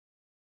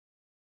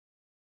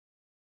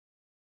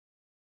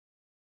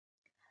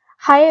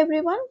Hi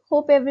everyone,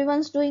 hope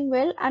everyone's doing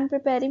well and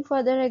preparing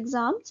for their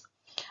exams.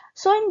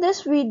 So in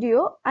this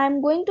video,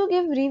 I'm going to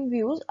give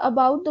reviews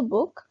about the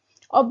book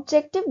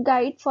Objective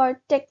Guide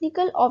for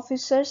Technical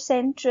Officer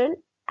Central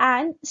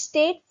and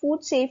State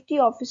Food Safety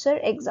Officer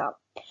Exam.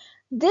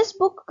 This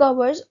book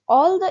covers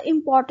all the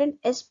important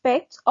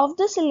aspects of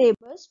the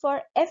syllabus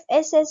for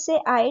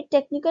FSSAI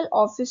Technical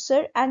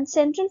Officer and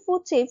Central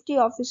Food Safety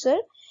Officer,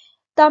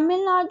 Tamil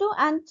Nadu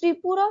and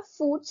Tripura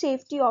Food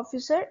Safety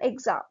Officer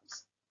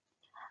exams.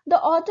 The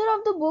author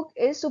of the book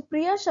is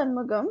Supriya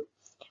Shanmugam,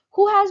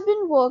 who has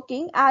been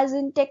working as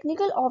a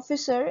technical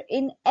officer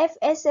in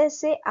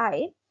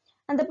FSSAI,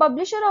 and the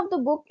publisher of the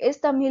book is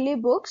Tamizhi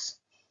Books.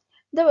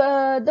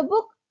 The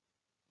book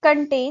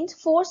contains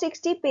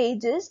 460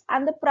 pages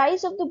and the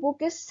price of the book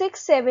is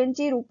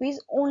 670 rupees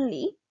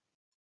only.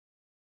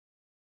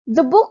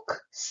 The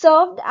book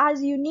served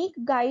as unique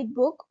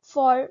guidebook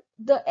for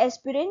the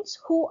aspirants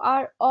who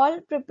are all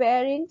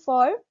preparing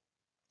for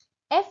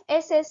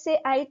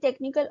FSSAI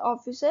Technical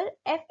Officer,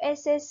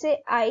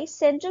 FSSAI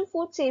Central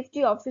Food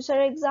Safety Officer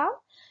exam,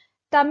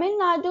 Tamil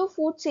Nadu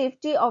Food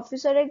Safety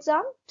Officer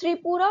exam,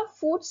 Tripura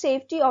Food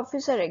Safety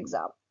Officer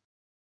exam.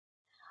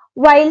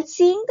 While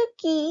seeing the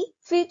key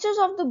features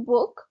of the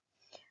book,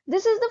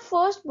 this is the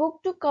first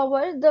book to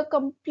cover the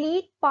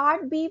complete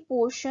Part B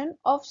portion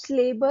of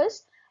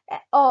syllabus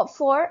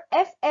for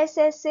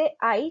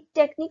FSSAI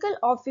Technical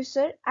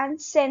Officer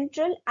and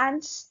Central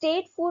and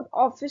State Food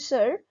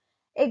Officer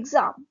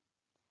exam.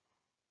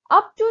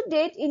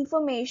 Up-to-date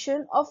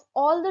information of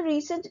all the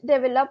recent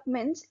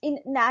developments in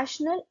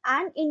national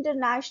and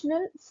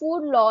international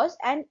food laws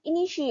and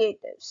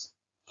initiatives.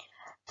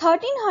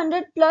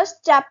 1300 plus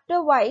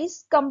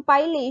chapter-wise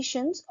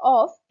compilations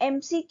of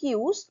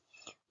MCQs,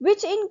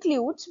 which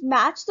includes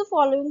match the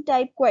following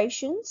type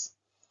questions,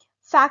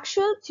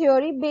 factual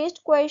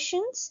theory-based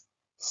questions,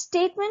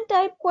 statement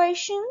type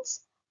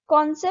questions,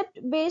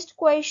 concept-based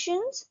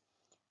questions,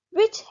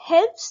 which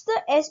helps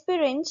the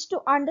aspirants to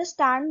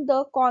understand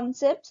the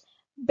concepts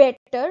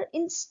better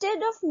instead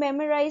of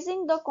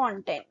memorizing the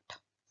content.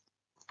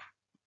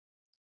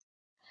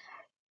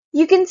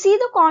 You can see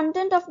the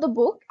content of the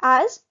book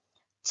as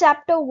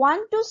Chapter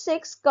 1 to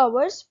 6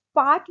 covers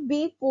Part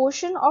B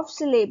portion of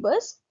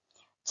syllabus.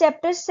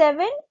 Chapter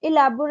 7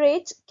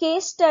 elaborates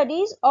case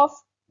studies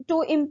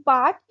to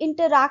impart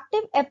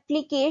interactive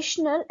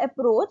applicational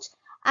approach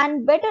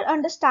and better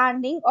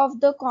understanding of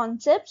the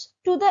concepts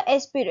to the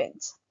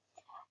aspirants.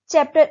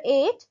 Chapter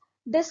 8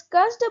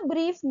 discussed a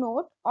brief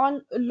note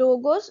on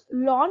logos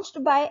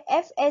launched by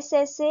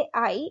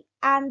FSSAI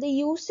and the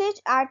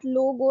usage at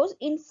logos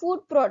in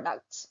food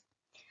products.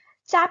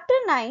 Chapter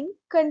 9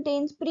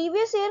 contains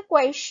previous year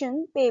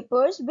question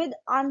papers with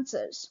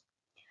answers.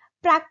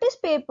 Practice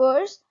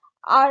papers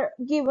are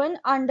given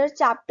under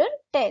Chapter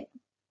 10.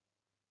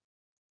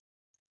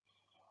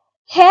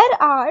 Here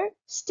are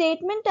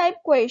statement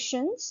type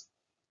questions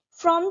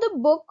from the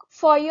book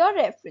for your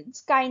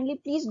reference. Kindly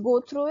please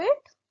go through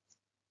it.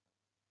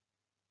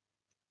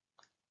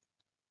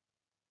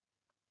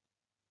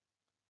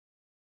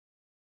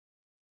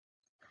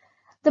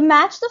 The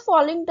match the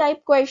following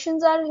type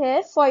questions are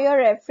here for your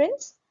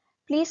reference.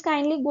 Please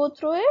kindly go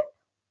through it.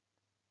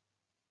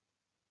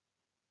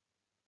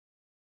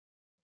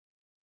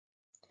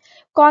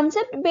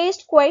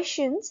 Concept-based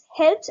questions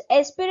helps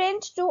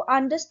aspirants to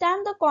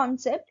understand the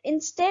concept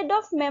instead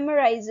of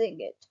memorizing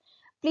it.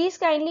 Please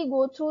kindly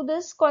go through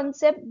this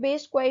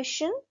concept-based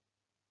question.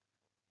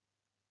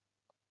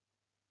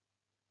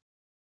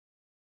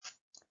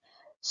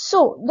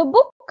 So, the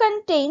book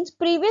contains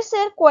previous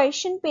year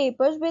question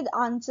papers with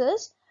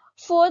answers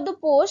for the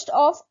post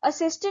of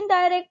Assistant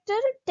Director,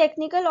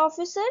 Technical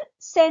Officer,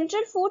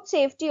 Central Food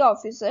Safety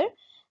Officer.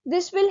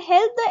 This will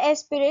help the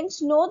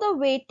aspirants know the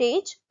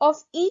weightage of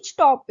each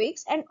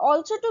topics and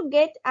also to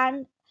get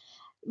an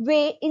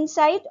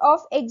insight of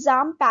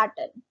exam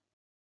pattern.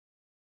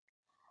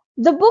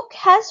 The book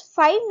has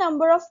 5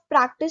 number of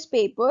practice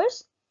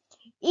papers.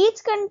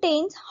 Each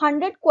contains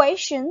 100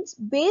 questions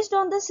based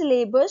on the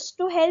syllabus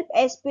to help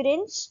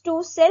aspirants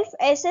to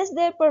self-assess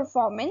their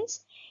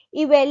performance,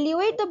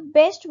 evaluate the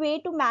best way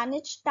to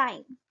manage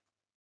time.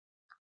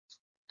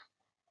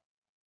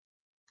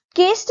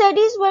 Case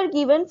studies were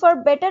given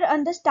for better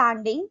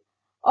understanding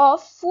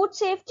of food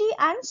safety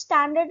and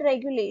standard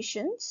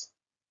regulations.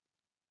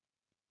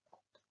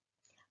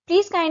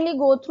 Please kindly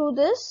go through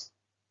this.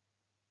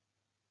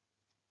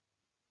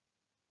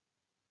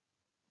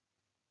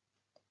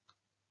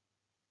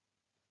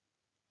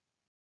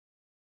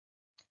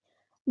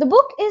 The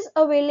book is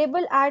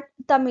available at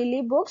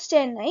Tamizhi Books,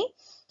 Chennai.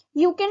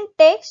 You can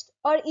text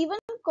or even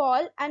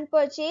call and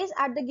purchase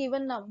at the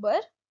given number.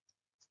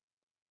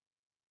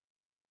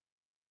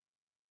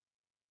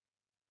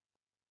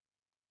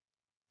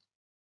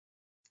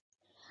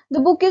 The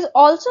book is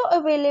also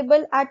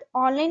available at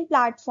online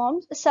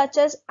platforms such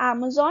as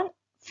Amazon,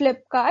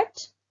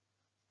 Flipkart.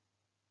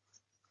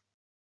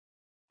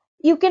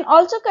 You can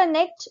also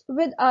connect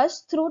with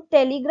us through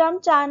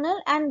Telegram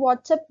channel and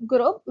WhatsApp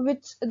group,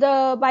 which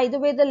by the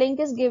way, the link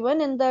is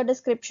given in the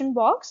description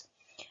box.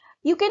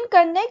 You can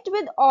connect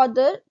with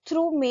author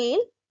through mail.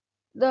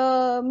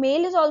 The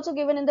mail is also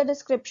given in the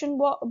description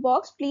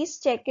box. Please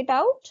check it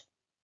out.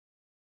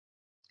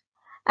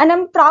 And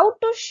I'm proud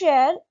to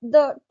share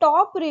the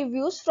top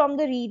reviews from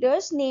the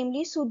readers,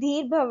 namely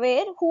Sudhir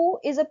Bhaver, who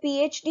is a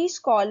PhD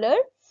scholar,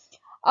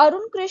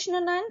 Arun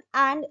Krishnanan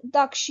and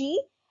Dakshi,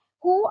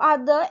 who are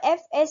the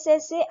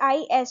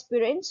FSSAI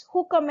aspirants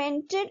who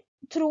commented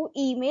through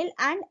email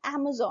and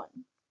Amazon.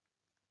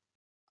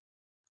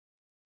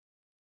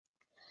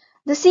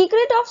 The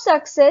secret of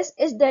success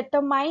is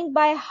determined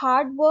by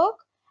hard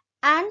work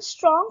and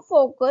strong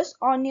focus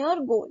on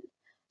your goal.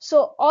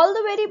 So all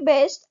the very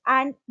best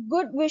and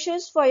good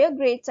wishes for your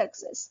great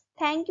success.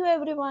 Thank you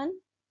everyone.